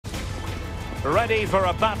ready for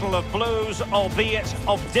a battle of blues, albeit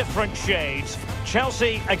of different shades.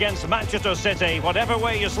 Chelsea against Manchester City, whatever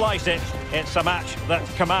way you slice it, it's a match that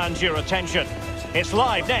commands your attention. It's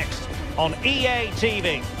live next on EA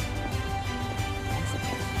TV.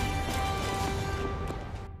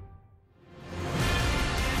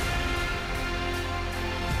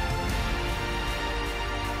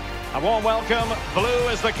 A warm welcome. Blue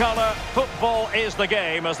is the colour, football is the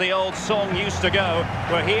game, as the old song used to go.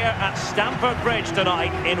 We're here at Stamford Bridge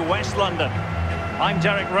tonight in West London. I'm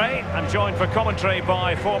Derek Ray. I'm joined for commentary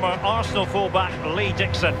by former Arsenal fullback Lee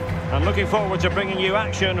Dixon. I'm looking forward to bringing you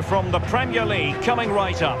action from the Premier League coming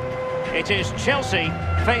right up. It is Chelsea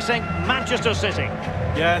facing Manchester City.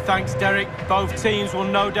 Yeah, thanks, Derek. Both teams will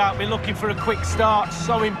no doubt be looking for a quick start.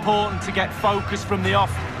 So important to get focus from the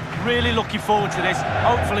off. Really looking forward to this.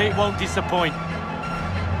 Hopefully it won't disappoint.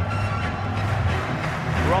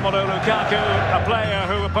 Romelu Lukaku, a player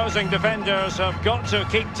who opposing defenders have got to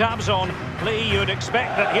keep tabs on. Lee, you'd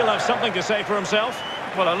expect that he'll have something to say for himself.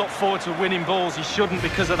 Well, I look forward to winning balls. He shouldn't,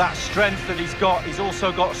 because of that strength that he's got. He's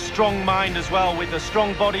also got a strong mind as well. With a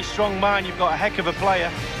strong body, strong mind, you've got a heck of a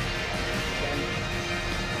player.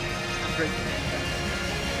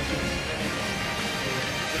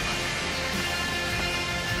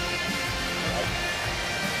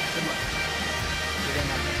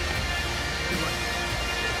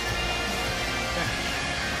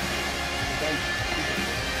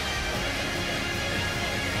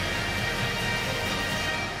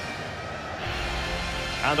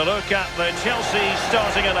 And a look at the Chelsea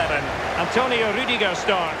starting 11. Antonio Rudiger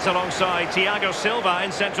starts alongside Thiago Silva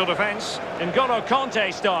in central defence. N'Golo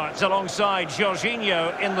Kanté starts alongside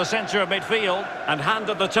Jorginho in the centre of midfield. And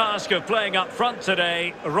handed the task of playing up front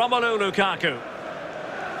today, Romelu Lukaku.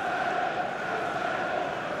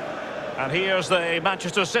 And here's the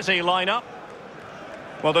Manchester City lineup.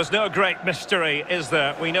 Well, there's no great mystery, is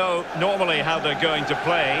there? We know normally how they're going to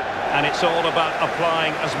play, and it's all about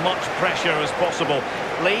applying as much pressure as possible.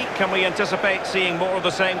 Lee, can we anticipate seeing more of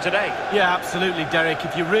the same today? Yeah, absolutely, Derek.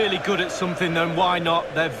 If you're really good at something, then why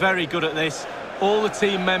not? They're very good at this. All the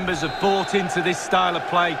team members have bought into this style of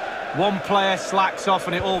play. One player slacks off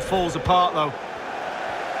and it all falls apart, though.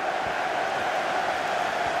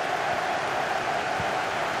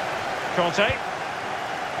 Kanté.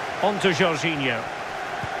 On to Jorginho.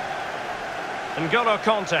 N'Golo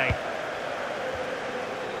Kanté.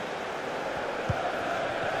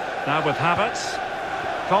 Now with Havertz.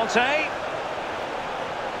 Kanté.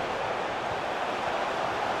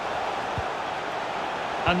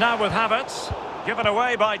 And now with Havertz. Given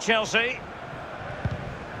away by Chelsea.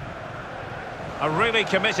 A really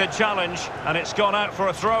committed challenge, and it's gone out for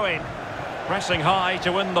a throw-in. Pressing high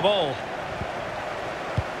to win the ball.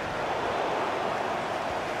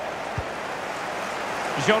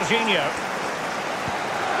 Jorginho.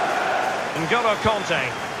 N'Golo Kanté.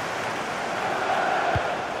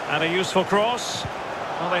 And a useful cross.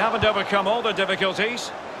 Well, they haven't overcome all the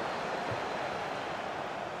difficulties.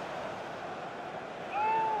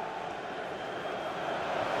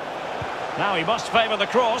 Now he must favour the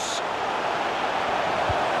cross.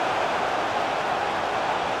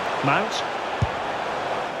 Mount.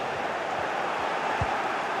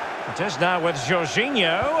 It is now with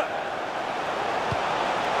Jorginho.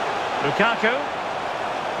 Lukaku.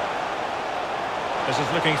 This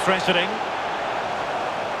is looking threatening.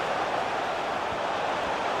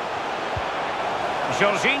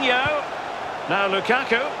 Jorginho. Now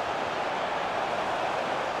Lukaku.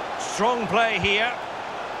 Strong play here.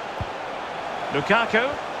 Lukaku.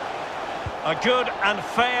 A good and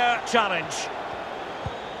fair challenge.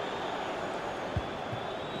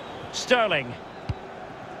 Sterling.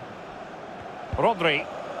 Rodri.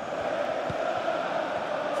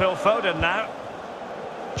 Phil Foden now.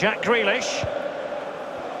 Jack Grealish.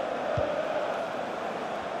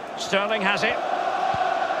 Sterling has it.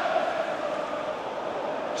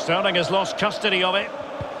 Sterling has lost custody of it.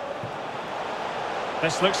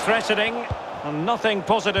 This looks threatening, and nothing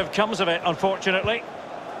positive comes of it, unfortunately.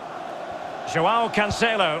 João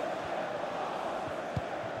Cancelo.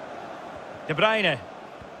 De Bruyne.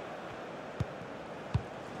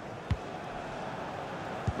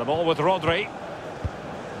 The ball with Rodri.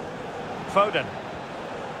 Foden.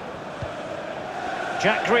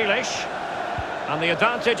 Jack Grealish. And the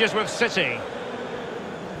advantage is with City.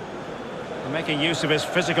 Making use of his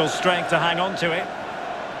physical strength to hang on to it.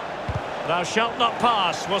 Thou shalt not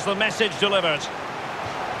pass was the message delivered.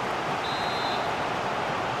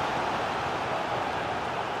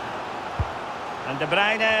 And De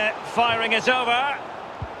Bruyne firing it over.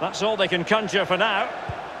 That's all they can conjure for now.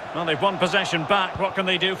 Well, they've won possession back. What can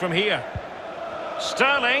they do from here?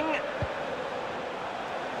 Sterling.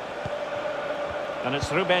 And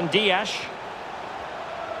it's Ruben Dias.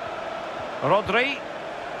 Rodri.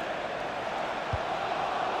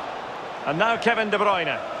 And now Kevin De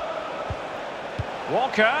Bruyne.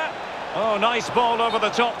 Walker. Oh, nice ball over the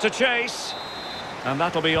top to chase. And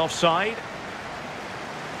that'll be offside.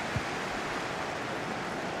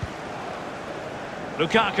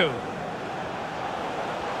 Lukaku.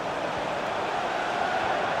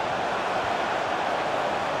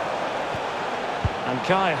 And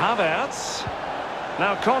Kai Havertz.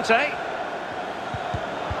 Now Conte.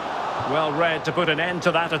 Well read to put an end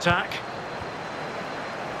to that attack.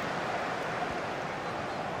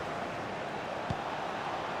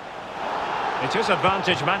 It is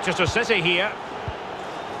advantage Manchester City here.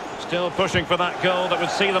 Still pushing for that goal that would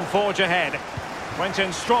see them forge ahead. Went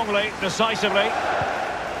in strongly, decisively.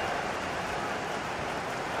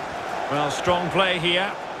 Well, strong play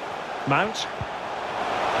here. Mount.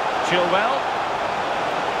 Chilwell.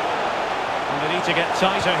 And they need to get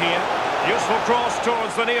tighter here. Useful cross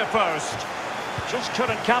towards the near post. Just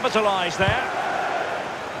couldn't capitalise there.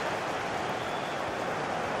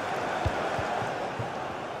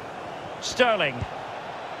 Sterling.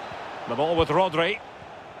 The ball with Rodri.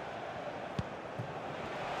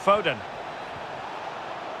 Foden.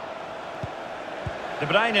 De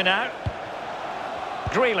Bruyne now.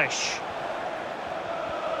 Grealish.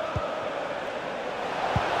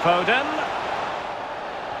 Foden.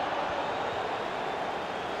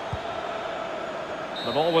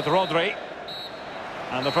 The ball with Rodri.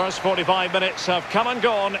 And the first 45 minutes have come and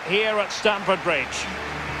gone here at Stamford Bridge.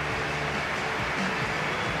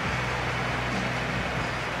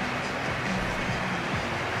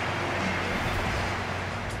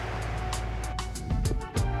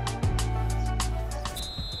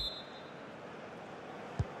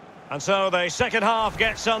 And so the second half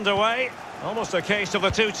gets underway. Almost a case of the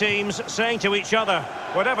two teams saying to each other,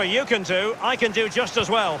 whatever you can do, I can do just as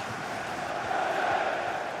well.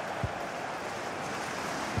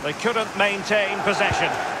 They couldn't maintain possession.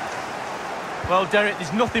 Well, Derek,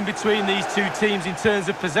 there's nothing between these two teams in terms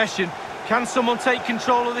of possession. Can someone take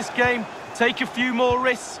control of this game? Take a few more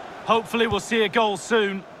risks? Hopefully we'll see a goal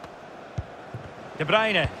soon. De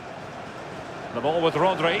Bruyne. The ball with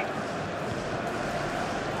Rodri.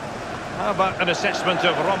 How about an assessment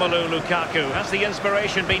of Romelu Lukaku? Has the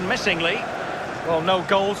inspiration been missing, Lee? Well, no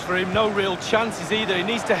goals for him, no real chances either. He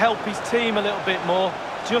needs to help his team a little bit more,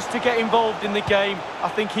 just to get involved in the game. I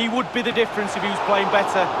think he would be the difference if he was playing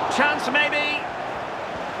better. Chance maybe.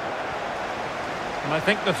 And I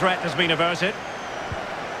think the threat has been averted.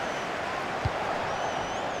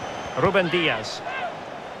 Ruben Dias.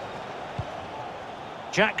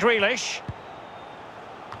 Jack Grealish.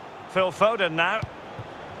 Phil Foden now.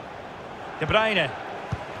 De Bruyne.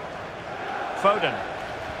 Foden.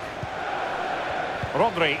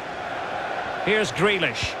 Rodri. Here's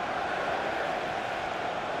Grealish.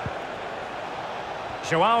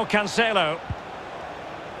 Joao Cancelo.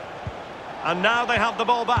 And now they have the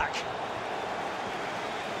ball back.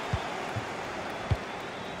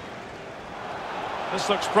 This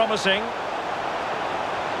looks promising.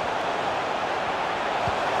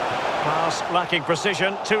 Pass lacking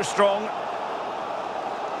precision, too strong.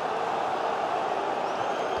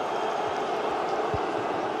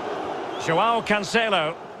 Joao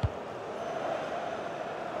Cancelo.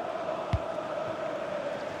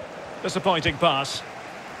 Disappointing pass.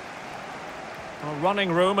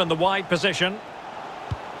 Running room in the wide position.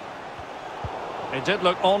 It did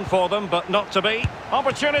look on for them, but not to be.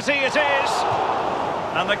 Opportunity it is!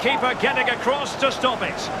 And the keeper getting across to stop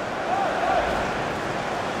it.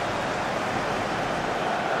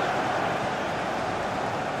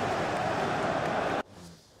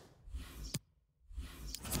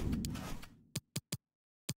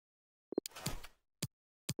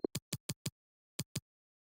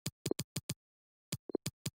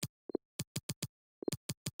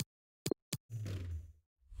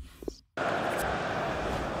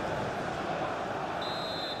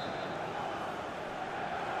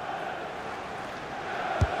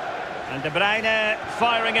 And De Bruyne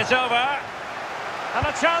firing it over. And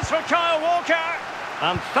a chance for Kyle Walker.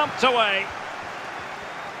 And thumped away.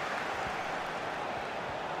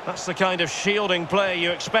 That's the kind of shielding play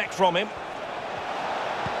you expect from him.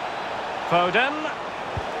 Foden.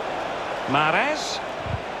 Mahrez.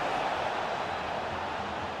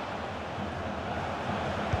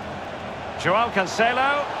 Joao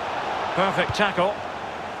Cancelo. Perfect tackle.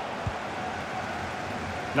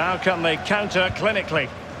 Now can they counter clinically?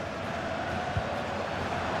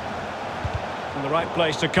 In the right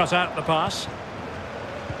place to cut out the pass.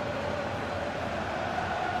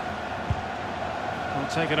 Well,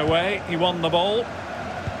 taken away, he won the ball.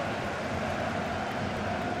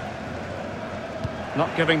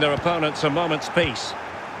 Not giving their opponents a moment's peace.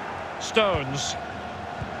 Stones.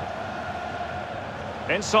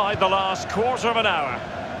 Inside the last quarter of an hour.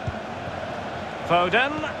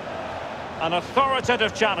 Foden. An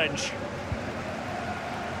authoritative challenge.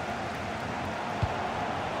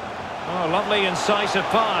 Oh, lovely incisive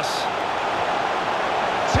pass.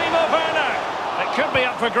 Timo Werner. It could be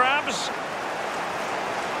up for grabs.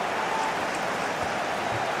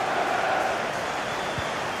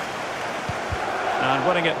 And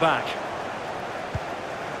winning it back.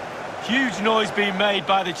 Huge noise being made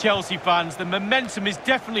by the Chelsea fans. The momentum is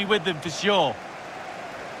definitely with them for sure.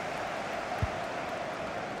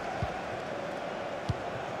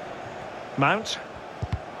 Mount.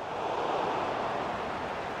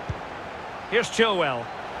 Here's Chilwell.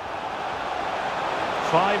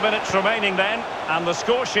 5 minutes remaining then, and the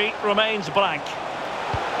score sheet remains blank.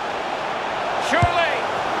 Surely,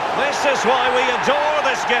 this is why we adore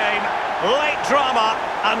this game. Late drama,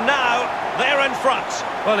 and now they're in front.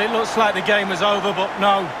 Well, it looks like the game was over, but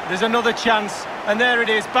no, there's another chance. And there it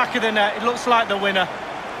is, back of the net. It looks like the winner.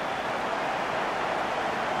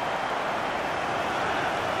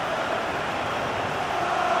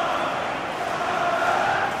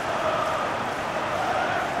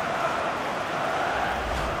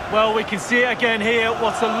 Well, we can see it again here.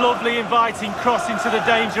 What a lovely, inviting cross into the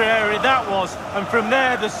danger area that was. And from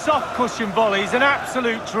there, the soft cushion volley is an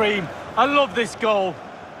absolute dream. I love this goal.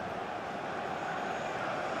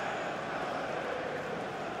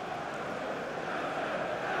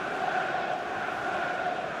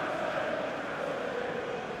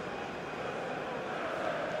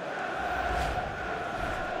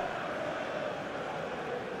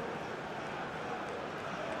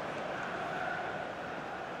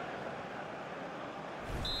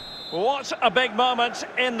 What a big moment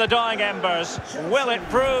in the dying embers. Will it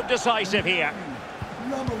prove decisive here?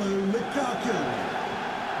 Lukaku.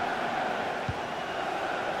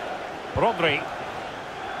 Rodri.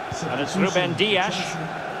 And it's Ruben Dias.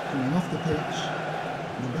 Coming off the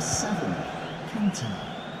pitch, number 7, Kante.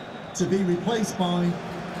 To be replaced by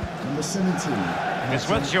number 17. It's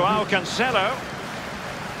with Joao Cancelo.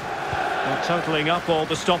 Well, totalling up all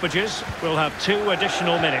the stoppages, we'll have 2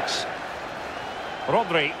 additional minutes.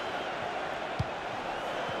 Rodri.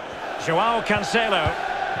 Joao Cancelo.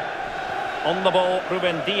 On the ball,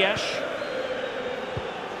 Ruben Dias.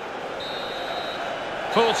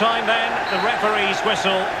 Full time then, the referee's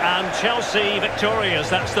whistle, and Chelsea victorious.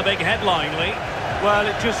 That's the big headline, Lee. Well,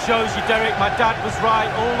 it just shows you, Derek, my dad was right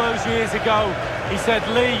all those years ago. He said,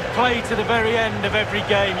 Lee, play to the very end of every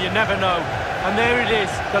game, you never know. And there it is,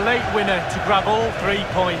 the late winner to grab all 3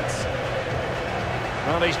 points.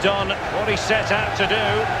 Well, he's done what he set out to do,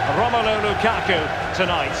 Romelu Lukaku,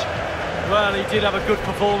 tonight. Well, he did have a good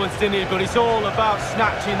performance, didn't he? But it's all about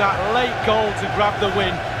snatching that late goal to grab the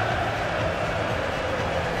win.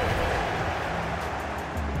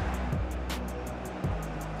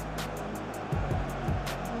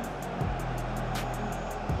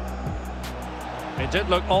 It did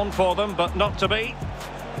look on for them, but not to be.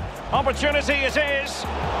 Opportunity it is.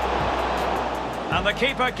 And the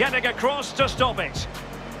keeper getting across to stop it.